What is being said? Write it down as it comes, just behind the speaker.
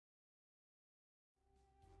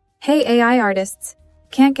Hey AI artists!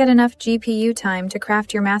 Can't get enough GPU time to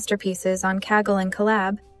craft your masterpieces on Kaggle and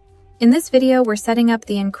Collab? In this video, we're setting up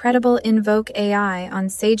the incredible Invoke AI on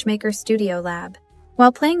Sagemaker Studio Lab.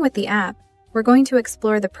 While playing with the app, we're going to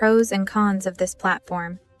explore the pros and cons of this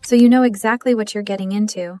platform, so you know exactly what you're getting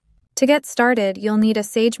into. To get started, you'll need a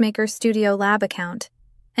Sagemaker Studio Lab account.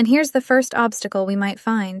 And here's the first obstacle we might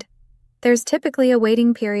find. There's typically a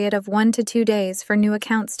waiting period of 1 to 2 days for new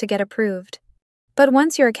accounts to get approved. But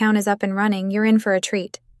once your account is up and running, you're in for a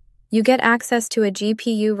treat. You get access to a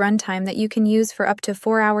GPU runtime that you can use for up to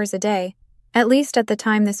 4 hours a day, at least at the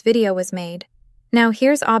time this video was made. Now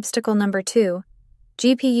here's obstacle number 2.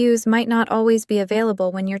 GPUs might not always be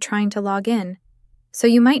available when you're trying to log in, so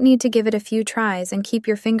you might need to give it a few tries and keep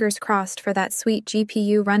your fingers crossed for that sweet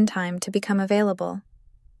GPU runtime to become available.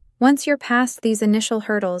 Once you're past these initial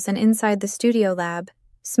hurdles and inside the Studio Lab,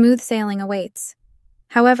 smooth sailing awaits.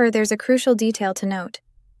 However, there's a crucial detail to note.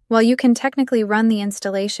 While you can technically run the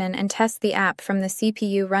installation and test the app from the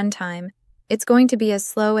CPU runtime, it's going to be as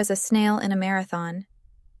slow as a snail in a marathon.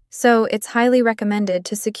 So, it's highly recommended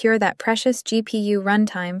to secure that precious GPU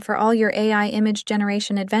runtime for all your AI image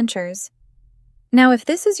generation adventures. Now, if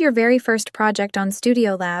this is your very first project on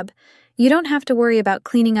Studio Lab, you don't have to worry about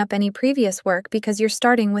cleaning up any previous work because you're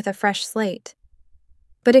starting with a fresh slate.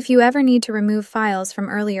 But if you ever need to remove files from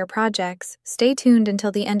earlier projects, stay tuned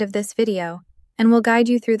until the end of this video, and we'll guide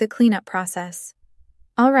you through the cleanup process.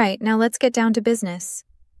 Alright, now let's get down to business.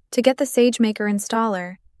 To get the Sagemaker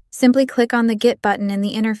installer, simply click on the Git button in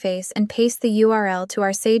the interface and paste the URL to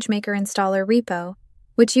our Sagemaker installer repo,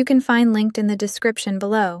 which you can find linked in the description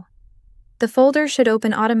below. The folder should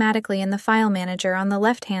open automatically in the file manager on the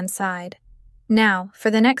left-hand side. Now, for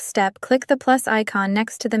the next step, click the plus icon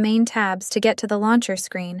next to the main tabs to get to the launcher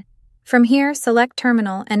screen. From here, select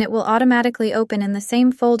Terminal and it will automatically open in the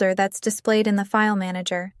same folder that's displayed in the file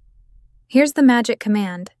manager. Here's the magic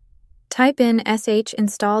command. Type in sh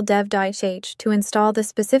install dev.h to install the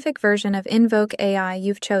specific version of Invoke AI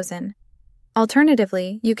you've chosen.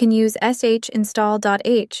 Alternatively, you can use sh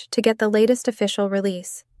install.h to get the latest official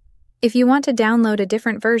release. If you want to download a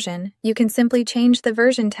different version, you can simply change the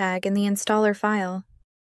version tag in the installer file.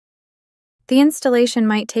 The installation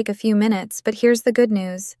might take a few minutes, but here's the good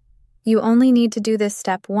news. You only need to do this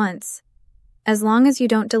step once. As long as you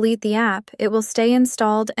don't delete the app, it will stay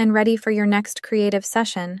installed and ready for your next creative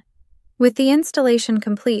session. With the installation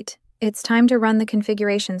complete, it's time to run the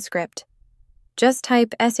configuration script. Just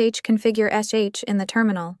type sh-configure sh in the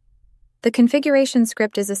terminal. The configuration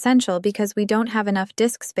script is essential because we don't have enough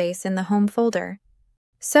disk space in the home folder.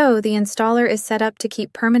 So, the installer is set up to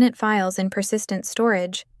keep permanent files in persistent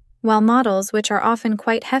storage, while models, which are often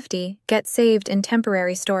quite hefty, get saved in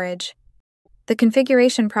temporary storage. The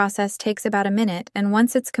configuration process takes about a minute, and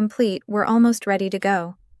once it's complete, we're almost ready to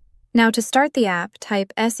go. Now to start the app,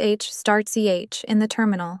 type sh-start.ch in the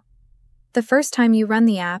terminal. The first time you run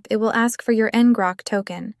the app, it will ask for your ngrok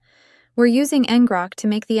token. We're using ngrok to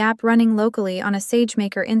make the app running locally on a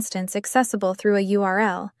Sagemaker instance accessible through a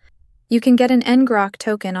URL. You can get an ngrok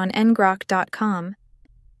token on ngrok.com.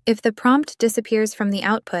 If the prompt disappears from the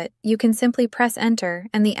output, you can simply press enter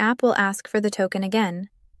and the app will ask for the token again.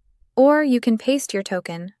 Or you can paste your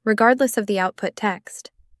token, regardless of the output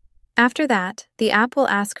text. After that, the app will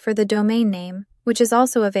ask for the domain name, which is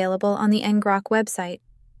also available on the ngrok website.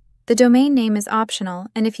 The domain name is optional,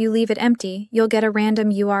 and if you leave it empty, you'll get a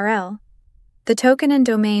random URL. The token and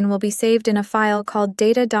domain will be saved in a file called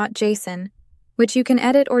data.json, which you can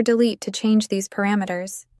edit or delete to change these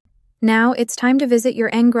parameters. Now, it's time to visit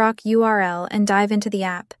your ngrok URL and dive into the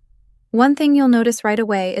app. One thing you'll notice right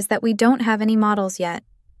away is that we don't have any models yet.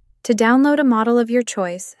 To download a model of your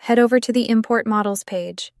choice, head over to the Import Models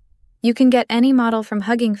page. You can get any model from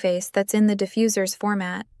Hugging Face that's in the diffusers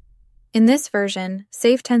format. In this version,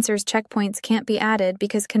 SafeTensor's checkpoints can't be added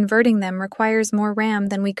because converting them requires more RAM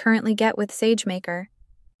than we currently get with Sagemaker.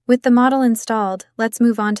 With the model installed, let's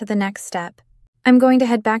move on to the next step. I'm going to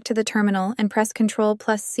head back to the terminal and press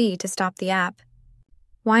Ctrl+C to stop the app.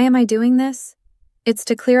 Why am I doing this? It's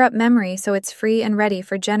to clear up memory so it's free and ready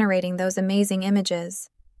for generating those amazing images.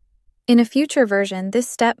 In a future version, this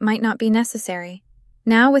step might not be necessary.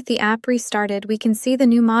 Now with the app restarted, we can see the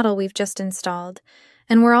new model we've just installed,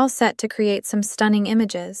 and we're all set to create some stunning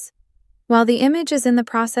images. While the image is in the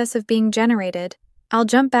process of being generated, I'll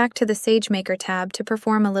jump back to the Sagemaker tab to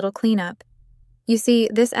perform a little cleanup. You see,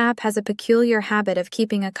 this app has a peculiar habit of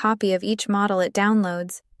keeping a copy of each model it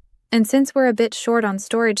downloads, and since we're a bit short on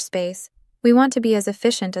storage space, we want to be as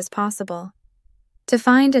efficient as possible. To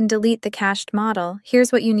find and delete the cached model,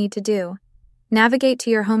 here's what you need to do. Navigate to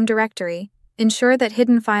your home directory, ensure that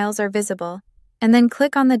hidden files are visible, and then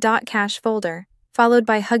click on the .cache folder, followed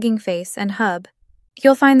by Hugging Face and Hub.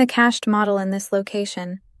 You'll find the cached model in this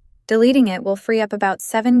location. Deleting it will free up about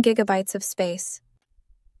 7 GB of space.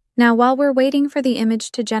 Now, while we're waiting for the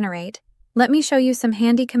image to generate, let me show you some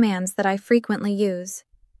handy commands that I frequently use.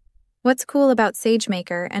 What's cool about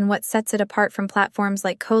Sagemaker and what sets it apart from platforms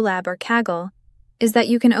like Colab or Kaggle is that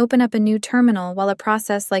you can open up a new terminal while a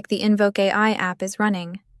process like the InvokeAI app is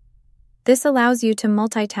running. This allows you to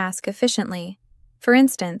multitask efficiently. For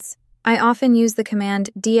instance, I often use the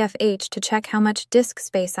command dfh to check how much disk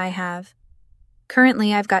space I have.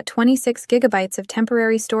 Currently, I've got 26 GB of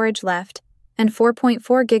temporary storage left and 4.4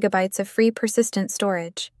 GB of free persistent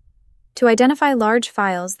storage. To identify large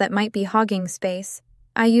files that might be hogging space,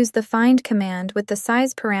 I use the find command with the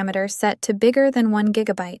size parameter set to bigger than 1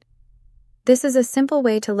 GB. This is a simple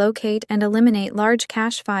way to locate and eliminate large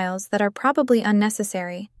cache files that are probably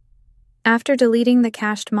unnecessary. After deleting the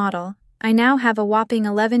cached model, I now have a whopping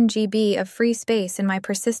 11 GB of free space in my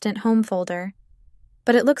persistent home folder.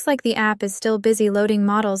 But it looks like the app is still busy loading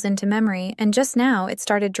models into memory, and just now it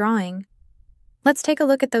started drawing. Let's take a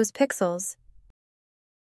look at those pixels.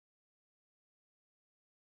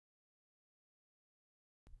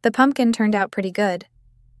 The pumpkin turned out pretty good.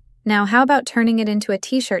 Now how about turning it into a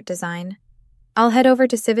t-shirt design? I'll head over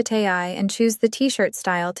to InvokeAI and choose the t-shirt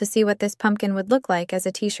style to see what this pumpkin would look like as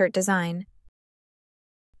a t-shirt design.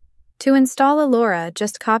 To install Allura,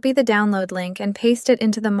 just copy the download link and paste it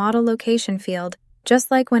into the model location field, just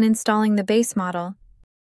like when installing the base model.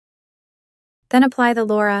 Then apply the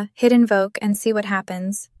Allura, hit Invoke, and see what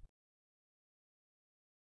happens.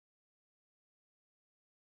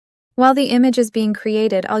 While the image is being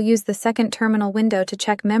created, I'll use the second terminal window to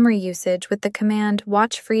check memory usage with the command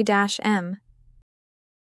watchfree-m.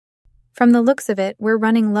 From the looks of it, we're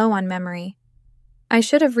running low on memory. I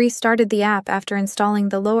should have restarted the app after installing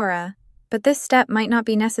the Allura, but this step might not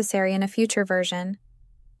be necessary in a future version.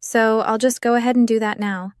 So I'll just go ahead and do that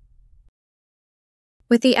now.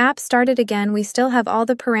 With the app started again, we still have all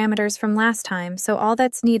the parameters from last time, so all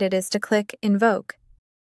that's needed is to click Invoke.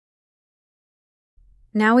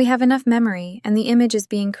 Now we have enough memory, and the image is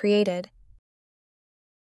being created.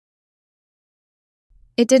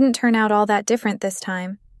 It didn't turn out all that different this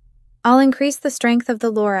time. I'll increase the strength of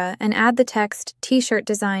the Allura and add the text t-shirt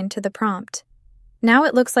design to the prompt. Now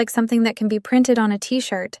it looks like something that can be printed on a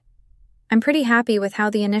t-shirt. I'm pretty happy with how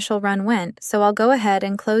the initial run went, so I'll go ahead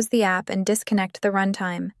and close the app and disconnect the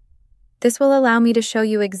runtime. This will allow me to show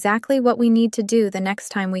you exactly what we need to do the next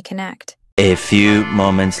time we connect. A few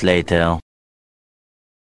moments later.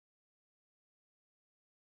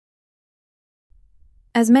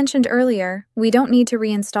 As mentioned earlier, we don't need to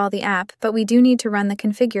reinstall the app, but we do need to run the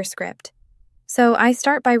configure script. So I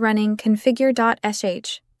start by running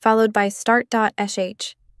configure.sh, followed by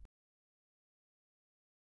start.sh.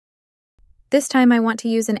 This time I want to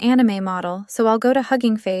use an anime model, so I'll go to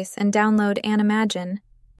Hugging Face and download Animagine.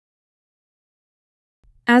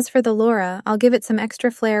 As for the Allura, I'll give it some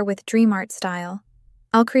extra flair with DreamArt style.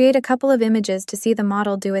 I'll create a couple of images to see the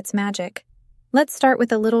model do its magic. Let's start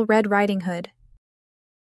with a little Red Riding Hood.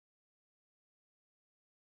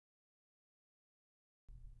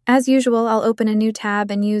 As usual, I'll open a new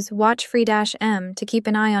tab and use watchfree-m to keep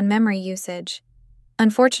an eye on memory usage.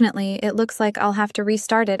 Unfortunately, it looks like I'll have to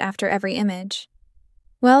restart it after every image.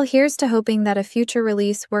 Well, here's to hoping that a future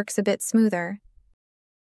release works a bit smoother.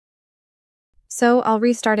 So I'll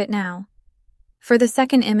restart it now. For the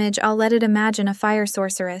second image, I'll let it imagine a fire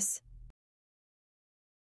sorceress.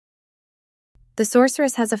 The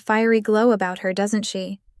sorceress has a fiery glow about her, doesn't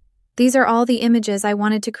she? These are all the images I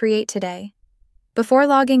wanted to create today. Before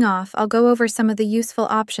logging off, I'll go over some of the useful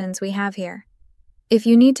options we have here. If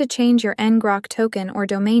you need to change your ngrok token or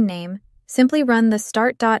domain name, simply run the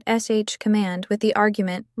start.sh command with the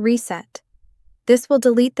argument reset. This will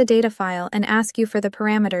delete the data file and ask you for the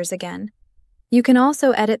parameters again. You can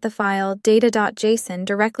also edit the file data.json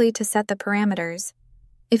directly to set the parameters.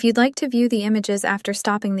 If you'd like to view the images after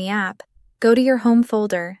stopping the app, go to your home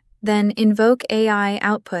folder, then InvokeAI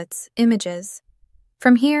Outputs, Images.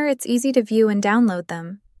 From here, it's easy to view and download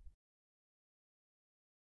them.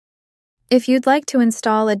 If you'd like to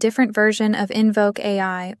install a different version of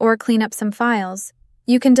InvokeAI or clean up some files,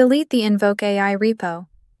 you can delete the InvokeAI repo,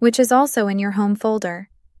 which is also in your home folder.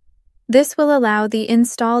 This will allow the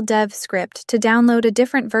install dev script to download a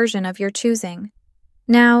different version of your choosing.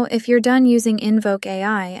 Now, if you're done using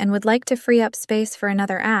InvokeAI and would like to free up space for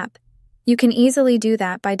another app, you can easily do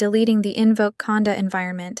that by deleting the InvokeConda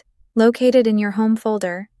environment, located in your home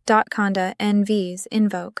folder, .conda nvs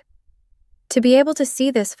invoke. To be able to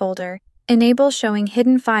see this folder, enable showing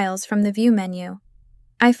hidden files from the View menu.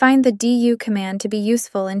 I find the du command to be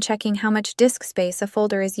useful in checking how much disk space a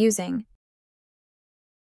folder is using.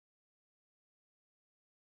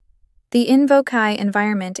 The InvokeAI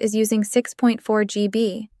environment is using 6.4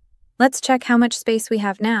 GB. Let's check how much space we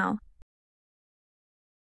have now.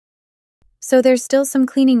 So there's still some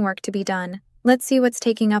cleaning work to be done. Let's see what's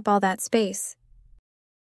taking up all that space.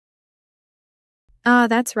 Ah,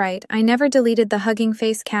 that's right, I never deleted the Hugging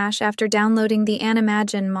Face cache after downloading the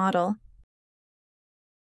Animagine model.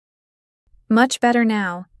 Much better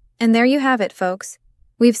now. And there you have it, folks.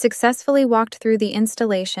 We've successfully walked through the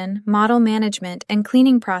installation, model management, and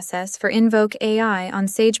cleaning process for InvokeAI on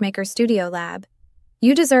Sagemaker Studio Lab.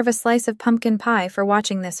 You deserve a slice of pumpkin pie for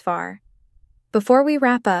watching this far. Before we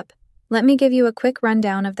wrap up, let me give you a quick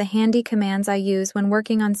rundown of the handy commands I use when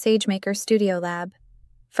working on Sagemaker Studio Lab.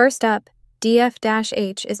 First up,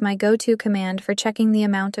 df-h is my go-to command for checking the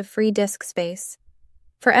amount of free disk space.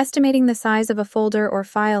 For estimating the size of a folder or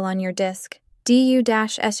file on your disk,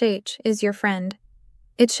 du-sh is your friend.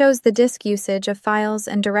 It shows the disk usage of files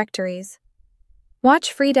and directories.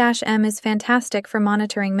 Watch free-m is fantastic for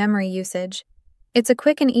monitoring memory usage. It's a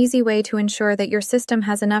quick and easy way to ensure that your system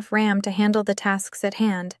has enough RAM to handle the tasks at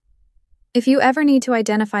hand. If you ever need to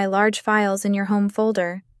identify large files in your home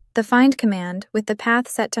folder, the find command, with the path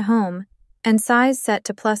set to home and size set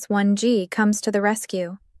to +1G, comes to the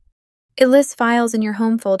rescue. It lists files in your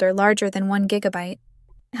home folder larger than 1 GB,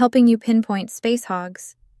 helping you pinpoint space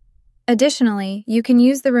hogs. Additionally, you can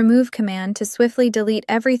use the remove command to swiftly delete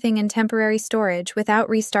everything in temporary storage without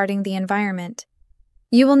restarting the environment.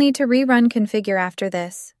 You will need to rerun configure after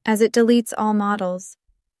this, as it deletes all models.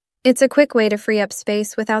 It's a quick way to free up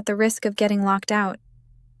space without the risk of getting locked out.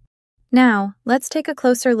 Now, let's take a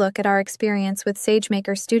closer look at our experience with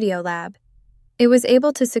Sagemaker Studio Lab. It was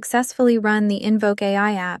able to successfully run the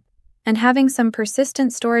InvokeAI app, and having some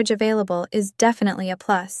persistent storage available is definitely a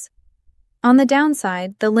plus. On the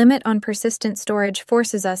downside, the limit on persistent storage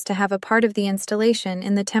forces us to have a part of the installation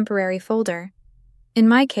in the temporary folder. In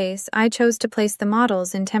my case, I chose to place the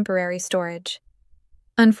models in temporary storage.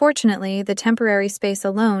 Unfortunately, the temporary space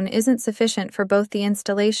alone isn't sufficient for both the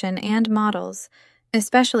installation and models,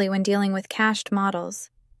 especially when dealing with cached models.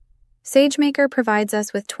 Sagemaker provides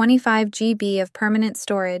us with 25 GB of permanent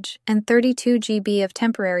storage and 32 GB of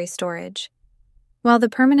temporary storage. While the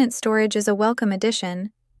permanent storage is a welcome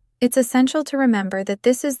addition, it's essential to remember that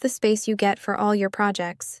this is the space you get for all your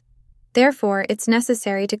projects. Therefore, it's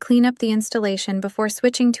necessary to clean up the installation before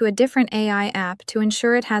switching to a different AI app to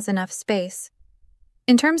ensure it has enough space.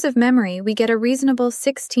 In terms of memory, we get a reasonable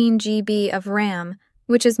 16 GB of RAM,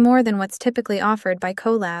 which is more than what's typically offered by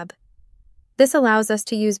Colab. This allows us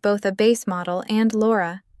to use both a base model and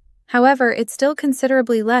LoRa. However, it's still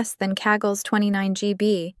considerably less than Kaggle's 29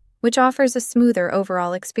 GB, which offers a smoother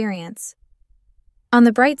overall experience. On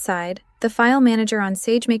the bright side, the file manager on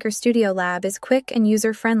Sagemaker Studio Lab is quick and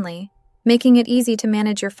user-friendly, making it easy to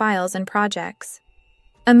manage your files and projects.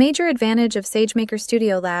 A major advantage of Sagemaker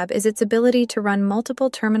Studio Lab is its ability to run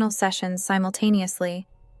multiple terminal sessions simultaneously.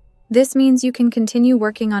 This means you can continue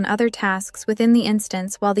working on other tasks within the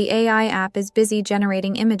instance while the AI app is busy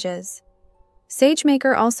generating images.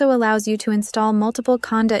 Sagemaker also allows you to install multiple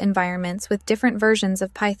Conda environments with different versions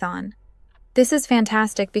of Python. This is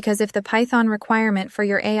fantastic because if the Python requirement for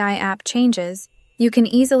your AI app changes, you can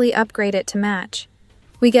easily upgrade it to match.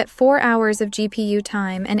 We get 4 hours of GPU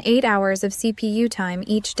time and 8 hours of CPU time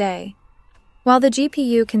each day. While the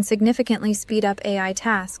GPU can significantly speed up AI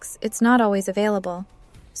tasks, it's not always available,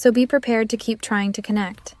 so be prepared to keep trying to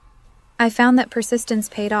connect. I found that persistence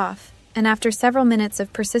paid off, and after several minutes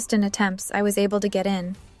of persistent attempts, I was able to get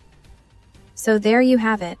in. So there you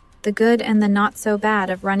have it, the good and the not so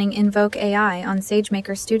bad of running InvokeAI on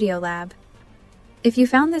Sagemaker Studio Lab. If you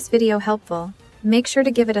found this video helpful, make sure to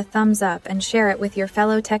give it a thumbs up and share it with your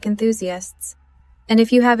fellow tech enthusiasts. And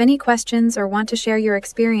if you have any questions or want to share your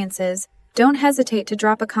experiences, don't hesitate to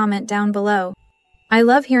drop a comment down below. I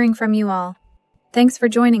love hearing from you all. Thanks for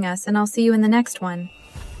joining us, and I'll see you in the next one.